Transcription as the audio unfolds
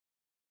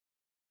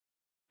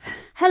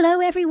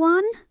Hello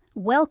everyone!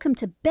 Welcome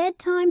to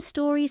Bedtime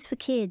Stories for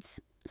Kids.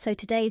 So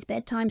today's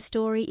bedtime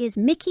story is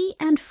Mickey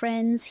and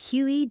Friends,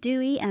 Huey,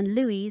 Dewey and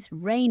Louie's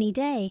Rainy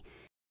Day.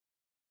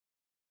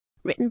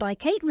 Written by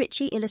Kate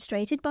Ritchey,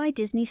 illustrated by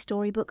Disney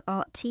Storybook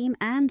Art Team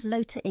and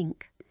Lota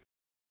Inc.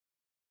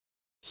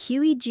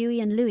 Huey,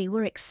 Dewey and Louie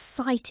were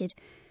excited.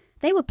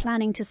 They were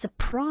planning to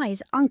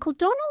surprise Uncle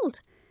Donald.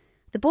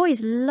 The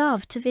boys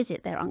loved to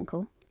visit their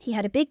uncle. He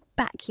had a big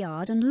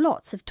backyard and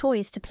lots of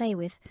toys to play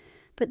with.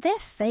 But their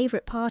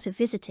favourite part of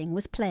visiting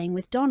was playing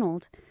with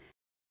Donald.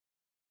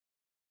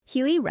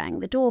 Huey rang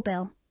the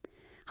doorbell.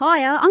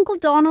 "Hiya, Uncle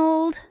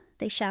Donald!"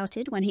 they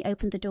shouted when he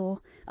opened the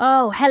door.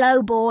 "Oh,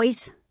 hello,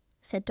 boys,"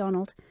 said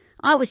Donald.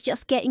 "I was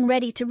just getting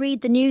ready to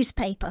read the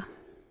newspaper."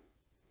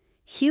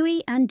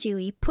 Huey and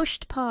Dewey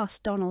pushed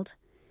past Donald.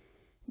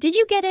 "Did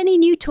you get any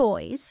new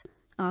toys?"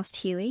 asked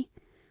Huey.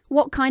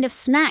 "What kind of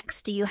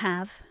snacks do you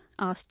have?"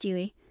 asked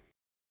Dewey.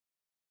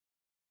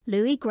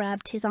 Louie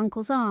grabbed his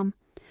uncle's arm.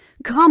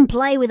 "Come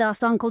play with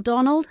us, Uncle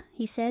Donald,"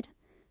 he said.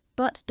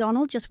 But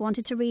Donald just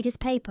wanted to read his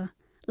paper.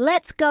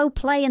 "Let's go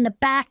play in the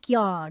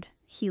backyard,"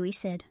 Huey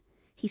said.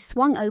 He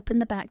swung open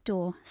the back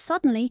door.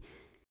 Suddenly,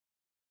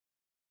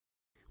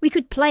 "We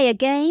could play a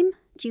game,"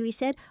 Dewey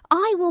said.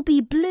 "I will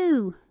be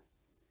blue."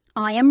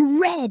 "I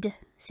am red,"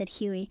 said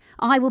Huey.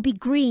 "I will be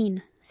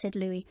green," said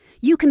Louie.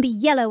 "You can be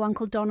yellow,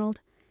 Uncle Donald."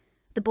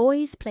 The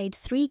boys played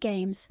 3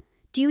 games.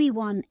 Dewey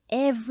won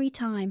every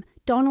time.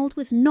 Donald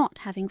was not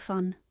having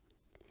fun.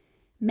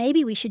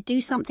 "Maybe we should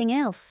do something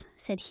else,"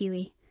 said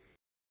Huey.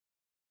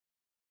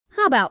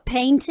 "How about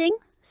painting?"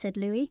 said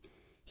Louie.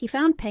 He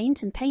found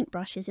paint and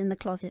paintbrushes in the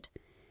closet.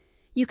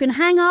 "You can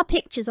hang our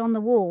pictures on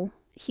the wall,"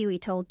 Huey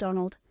told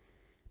Donald.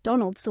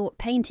 Donald thought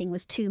painting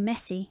was too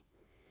messy.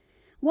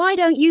 "Why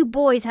don't you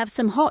boys have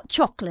some hot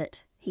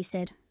chocolate?" he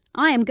said.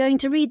 "I am going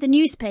to read the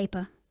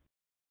newspaper."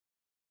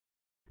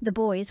 The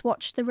boys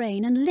watched the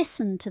rain and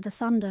listened to the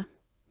thunder.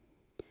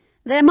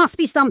 "There must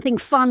be something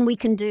fun we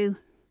can do,"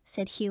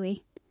 said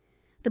Huey.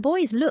 The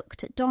boys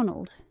looked at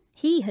Donald.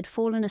 He had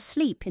fallen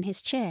asleep in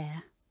his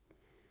chair.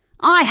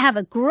 "I have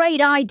a great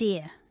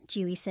idea,"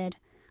 Dewey said.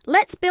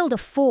 "Let's build a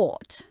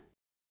fort."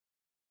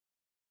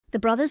 The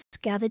brothers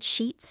gathered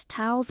sheets,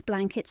 towels,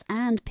 blankets,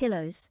 and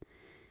pillows.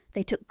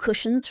 They took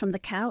cushions from the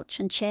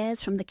couch and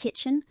chairs from the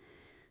kitchen.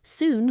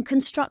 Soon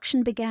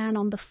construction began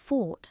on the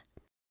fort.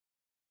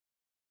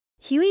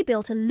 Huey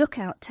built a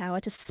lookout tower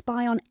to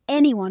spy on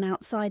anyone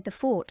outside the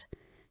fort.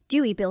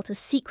 Dewey built a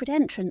secret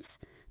entrance.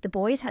 The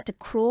boys had to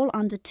crawl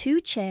under 2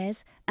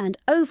 chairs and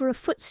over a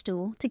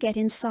footstool to get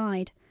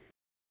inside.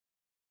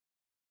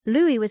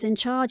 Louie was in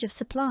charge of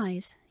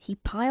supplies. He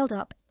piled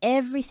up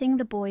everything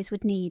the boys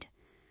would need.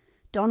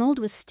 Donald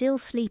was still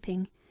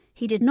sleeping.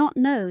 He did not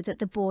know that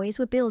the boys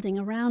were building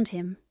around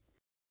him.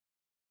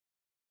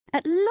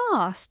 At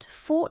last,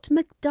 Fort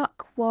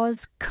McDuck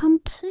was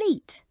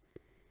complete.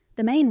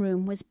 The main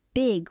room was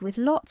big with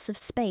lots of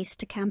space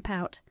to camp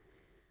out.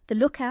 The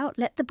lookout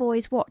let the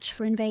boys watch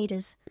for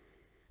invaders.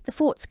 The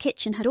fort's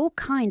kitchen had all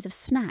kinds of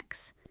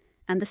snacks,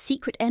 and the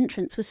secret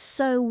entrance was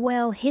so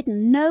well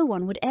hidden no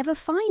one would ever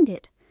find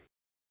it.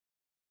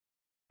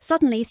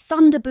 Suddenly,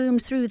 thunder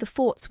boomed through the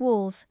fort's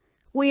walls.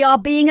 "We are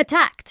being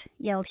attacked!"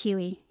 yelled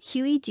Huey.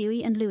 Huey,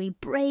 Dewey and Louie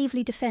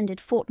bravely defended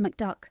Fort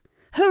McDuck.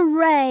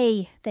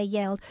 "Hooray!" they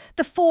yelled.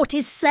 "The fort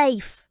is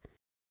safe!"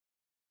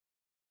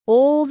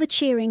 All the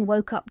cheering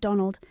woke up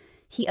Donald.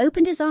 He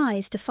opened his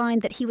eyes to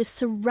find that he was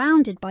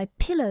surrounded by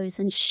pillows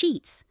and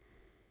sheets.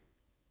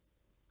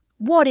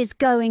 "What is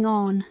going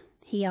on?"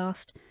 he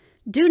asked.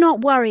 "Do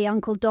not worry,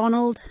 Uncle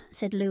Donald,"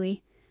 said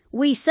Louie.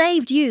 "We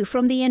saved you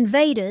from the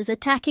invaders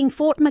attacking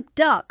Fort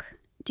McDuck,"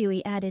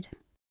 Dewey added.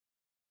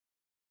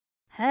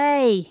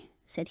 "Hey,"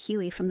 said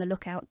Huey from the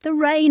lookout, "the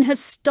rain has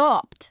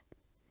stopped."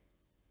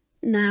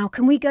 "Now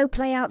can we go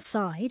play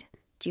outside?"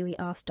 Dewey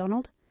asked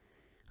Donald.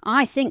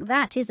 "I think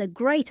that is a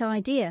great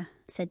idea,"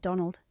 said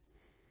Donald.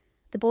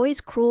 The boys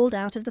crawled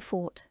out of the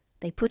fort.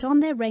 They put on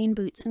their rain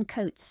boots and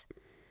coats.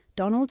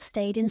 Donald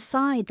stayed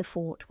inside the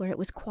fort where it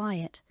was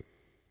quiet.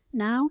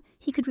 Now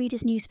he could read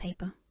his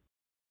newspaper.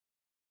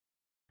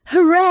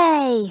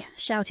 "Hooray!"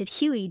 shouted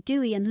Huey,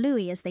 Dewey and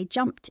Louie as they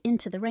jumped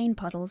into the rain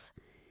puddles.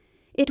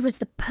 It was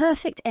the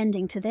perfect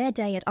ending to their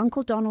day at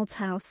Uncle Donald's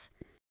house.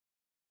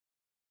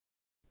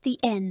 The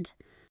end.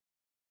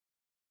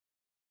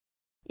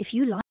 If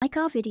you like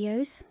our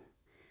videos,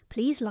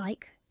 please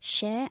like,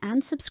 share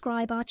and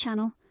subscribe our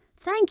channel.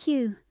 Thank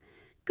you.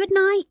 Good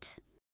night.